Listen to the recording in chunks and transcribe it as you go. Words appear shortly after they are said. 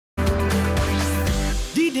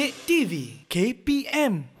Didik TV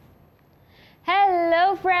KPM.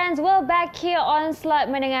 Hello friends, we're back here on slot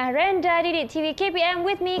Menengah Rendah Didik TV KPM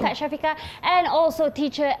with me, Kak Syafirah, and also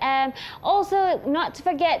Teacher M. Also, not to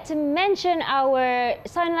forget to mention our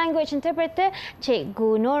sign language interpreter,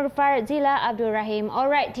 Cikgu Nur Farzila Abdul Rahim.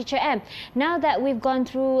 Alright, Teacher M. Now that we've gone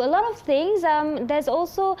through a lot of things, there's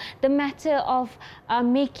also the matter of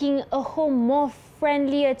making a home more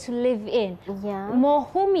friendlier to live in. Yeah. More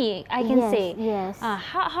homey, I can say. Yes.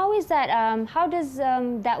 How is that? How does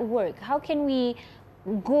that work? How can we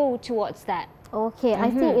go towards that? Okay,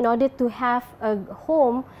 I think in order to have a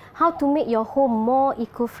home, how to make your home more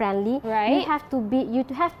eco-friendly, Right. you have to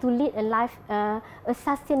lead a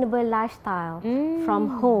sustainable lifestyle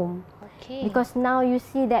from home. Okay. Because now you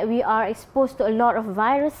see that we are exposed to a lot of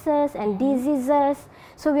viruses and diseases.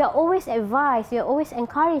 So we are always advised, we are always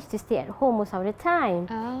encouraged to stay at home most of the time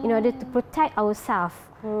in order to protect ourselves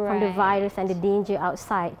from the virus and the danger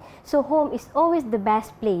outside. So home is always the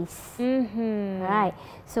best place. Right.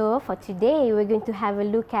 So for today, we're going to have a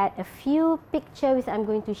look at a few pictures I'm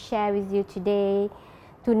going to share with you today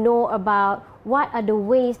to know about what are the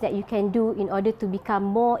ways that you can do in order to become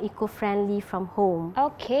more eco-friendly from home.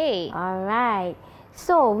 Okay. All right.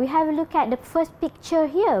 So we have a look at the first picture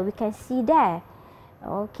here. We can see there.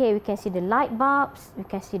 Okay, we can see the light bulbs. We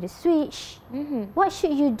can see the switch. What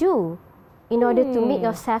should you do in order to make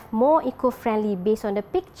yourself more eco-friendly based on the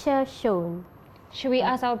picture shown? Should we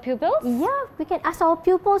ask our pupils? Yeah, we can ask our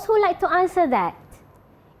pupils who like to answer that.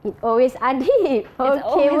 It's always Adib.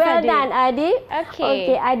 Okay, well done, Adib.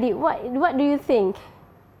 Okay, Adib, what do you think?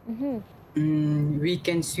 We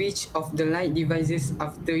can switch off the light devices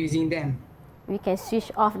after using them. We can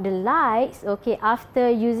switch off the lights, okay, after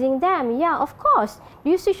using them. Yeah, of course. Do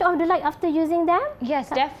you switch off the light after using them? Yes,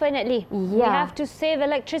 definitely. Yeah. We have to save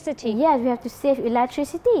electricity. Yes, we have to save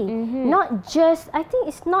electricity. Not just, I think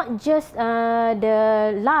it's not just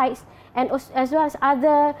the lights, and as well as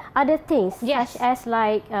other things, such as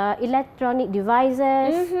like electronic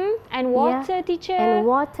devices. And water, teacher. And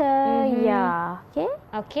water, yeah. Okay.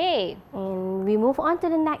 Okay. And we move on to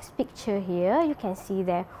the next picture here. You can see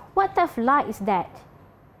there. What type of light is that?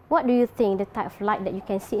 What do you think the type of light that you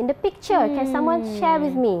can see in the picture? Can someone share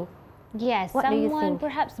with me? Yes, What do you someone think?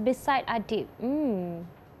 perhaps beside Adib.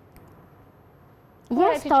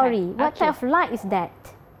 Yes, Tori. What type of light is that?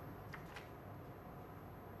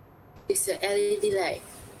 It's a LED light.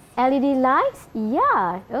 LED lights?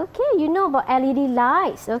 Yeah. Okay, you know about LED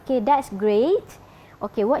lights. Okay, that's great.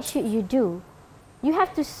 Okay, what should you do? You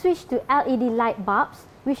have to switch to LED light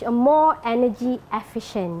bulbs which are more energy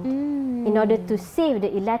efficient in order to save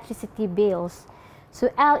the electricity bills.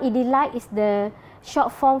 So LED light is the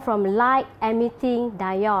short form from light emitting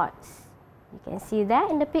diodes. You can see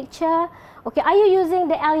that in the picture. Okay, are you using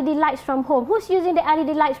the LED lights from home? Who's using the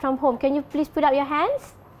LED lights from home? Can you please put up your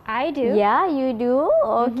hands? I do. Yeah, you do.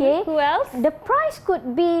 Okay. Who else? The price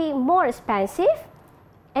could be more expensive.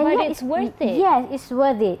 And But yet it's worth it. Yes, it's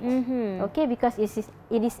worth it. Okay, because it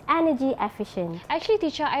is energy efficient. Actually,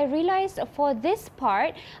 teacher, I realized for this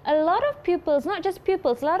part, a lot of pupils, not just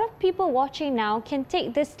pupils, a lot of people watching now can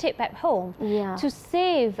take this tip at home to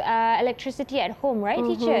save electricity at home, right,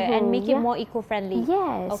 teacher? And make it more eco-friendly.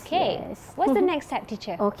 Yes. Okay. Yes. What's the next step,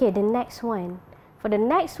 teacher? Okay, the next one. For the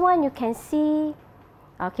next one, you can see,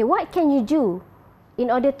 okay, what can you do in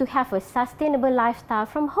order to have a sustainable lifestyle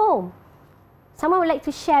from home? Someone would like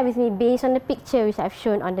to share with me based on the picture which I've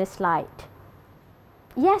shown on the slide.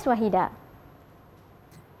 Yes, Wahida.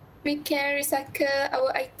 We can recycle our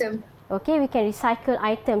item. Okay, we can recycle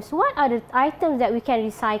items. What are the items that we can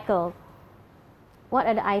recycle? What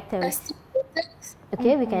are the items? Plastic bottles.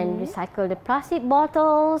 Okay, we can recycle the plastic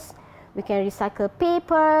bottles. We can recycle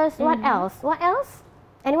papers. What else? What else?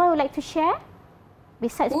 Anyone would like to share?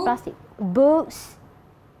 Besides plastic, books.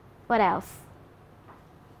 What else?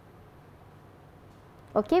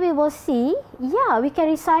 Okay, we will see. Yeah, we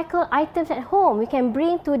can recycle items at home. We can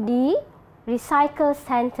bring to the recycle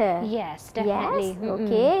center. Yes, definitely. Yes,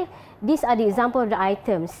 okay. These are the example of the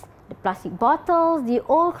items. The plastic bottles, the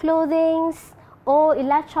old clothings, old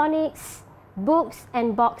electronics, books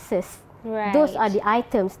and boxes. Right. Those are the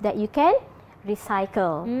items that you can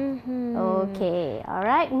recycle. Okay, all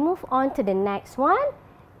right. Move on to the next one.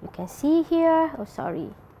 You can see here. Oh, sorry.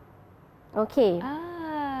 Okay.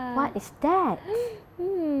 What is that?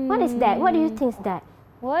 What is that? What do you think is that?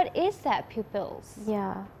 What is that, pupils?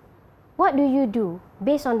 Yeah. What do you do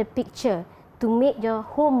based on the picture to make your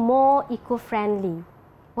home more eco-friendly?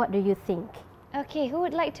 What do you think? Okay, who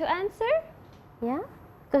would like to answer? Yeah?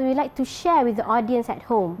 Because we like to share with the audience at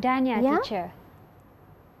home. Dania, Yeah? teacher.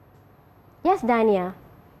 Yes, Dania.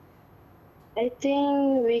 I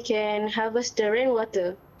think we can harvest the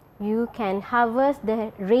rainwater. You can harvest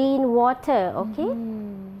the rainwater, okay?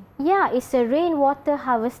 Yeah, it's a rainwater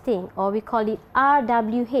harvesting, or we call it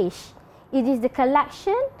RWH. It is the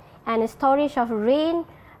collection and the storage of rain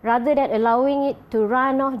rather than allowing it to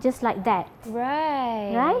run off just like that.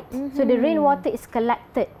 Right. Right? So the rainwater is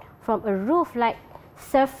collected from a roof-like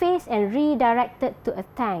surface and redirected to a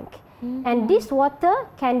tank. And this water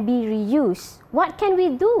can be reused. What can we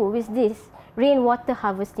do with this rainwater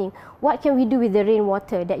harvesting? What can we do with the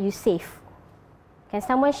rainwater that you save? Can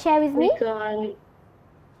someone share with me?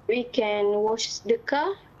 We can wash the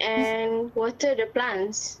car and water the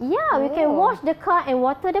plants. Yeah, we can wash the car and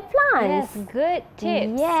water the plants. Yes, good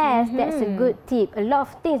tips. Yes, that's a good tip. A lot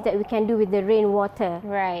of things that we can do with the rainwater.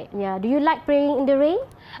 Right. Yeah. Do you like playing in the rain?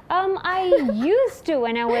 I used to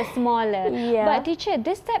when I was smaller. Yeah. But teacher,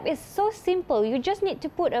 this step is so simple. You just need to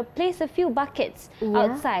place a few buckets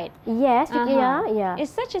outside. Yes. Yeah.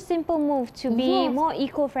 It's such a simple move to be more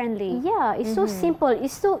eco-friendly. Yeah, it's so simple.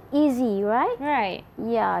 It's so easy, right? Right.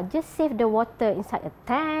 Yeah, just save the water inside a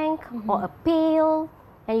tank or a pail,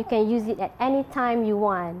 and you can use it at any time you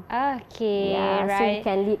want. Okay, Yeah, right. so you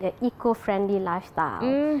can lead an eco-friendly lifestyle.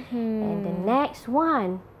 And the next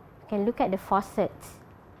one, you can look at the faucets.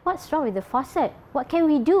 What's wrong with the faucet? What can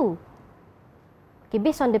we do? Okay,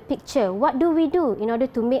 based on the picture, what do we do in order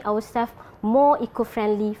to make ourselves more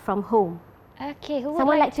eco-friendly from home? Okay, who would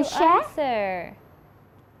Someone like like to to share? answer?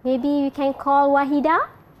 Maybe we can call Wahida.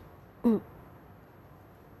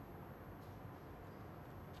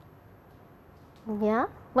 Yeah,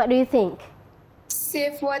 what do you think?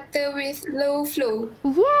 Save water with low flow.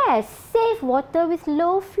 Yes, save water with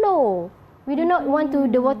low flow. We do not want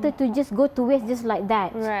the water to just go to waste just like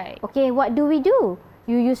that. Right. Okay, what do?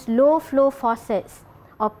 You use low flow faucets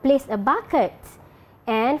or place a bucket.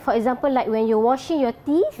 And for example, like when you're washing your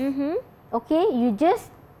teeth, okay, you just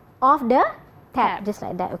off the tap just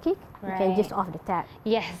like that, okay? You can just off the tap.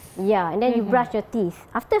 Yes. Yeah, and then you brush your teeth.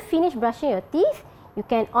 After finish brushing your teeth, you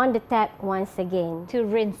can on the tap once again. To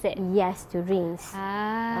rinse it. Yes, to rinse.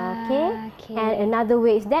 Okay. And another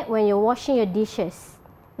way is that when you're washing your dishes,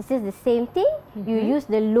 this is the same thing. You use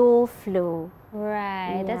the low flow.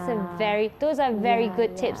 Right. Yeah. Those are very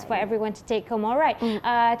good tips for everyone to take home. All right,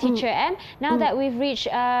 Teacher M, now that we've reached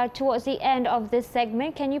towards the end of this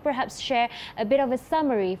segment, can you perhaps share a bit of a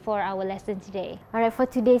summary for our lesson today? All right, for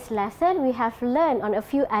today's lesson, we have learned on a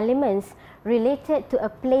few elements related to a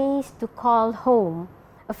place to call home.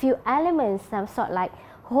 A few elements, some sort like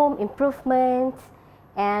home improvement.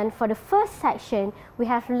 And for the first section, we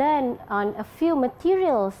have learned on a few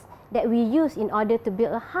materials that we use in order to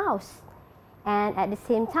build a house. And at the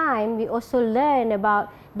same time, we also learn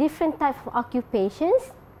about different types of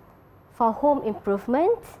occupations for home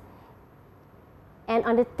improvement. And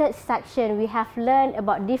on the third section, we have learned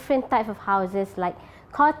about different types of houses like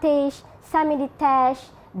cottage,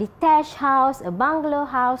 semi-detached, detached house, a bungalow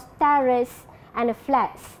house, terrace, and a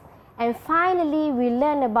flats. And finally, we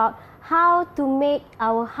learn about how to make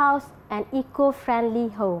our house an eco-friendly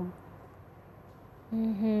home.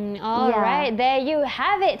 All right, there you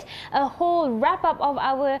have it. A whole wrap-up of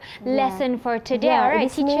our lesson for today. Yeah, All right, it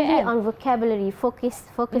is Teacher mainly M. on vocabulary,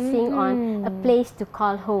 focusing on a place to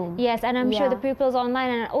call home. Yes, and I'm sure the pupils online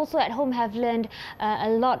and also at home have learned a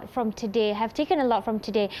lot from today, have taken a lot from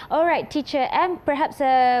today. All right, Teacher M, perhaps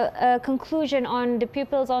a conclusion on the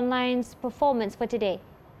pupils online's performance for today.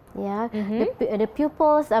 Yeah, the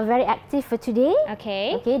pupils are very active for today.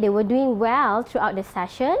 Okay. Okay, they were doing well throughout the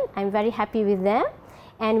session. I'm very happy with them.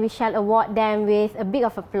 And we shall award them with a big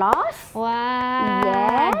of applause. Wow.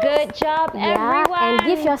 Yes. Good job, everyone. And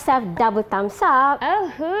give yourself double thumbs up.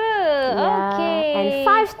 Okay. And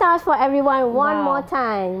 5 stars for everyone one more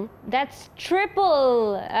time. That's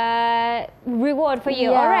triple reward for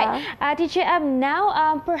you. All right. Teacher M,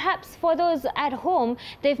 now perhaps for those at home,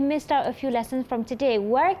 they've missed out a few lessons from today.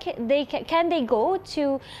 Where can they go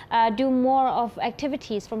to do more of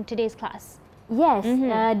activities from today's class? Yes,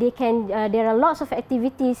 they can. There are lots of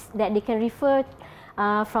activities that they can refer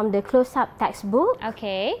from the close-up textbook.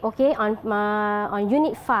 Okay. Okay, on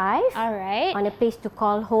Unit 5. All right. On a place to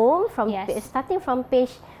call home, from starting from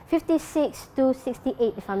page 56 to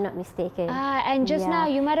 68, if I'm not mistaken. And just now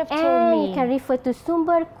you might have told and me. You can refer to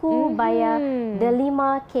Sumberku via the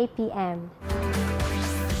 5 KPM.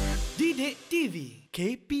 Didik TV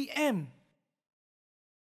KPM.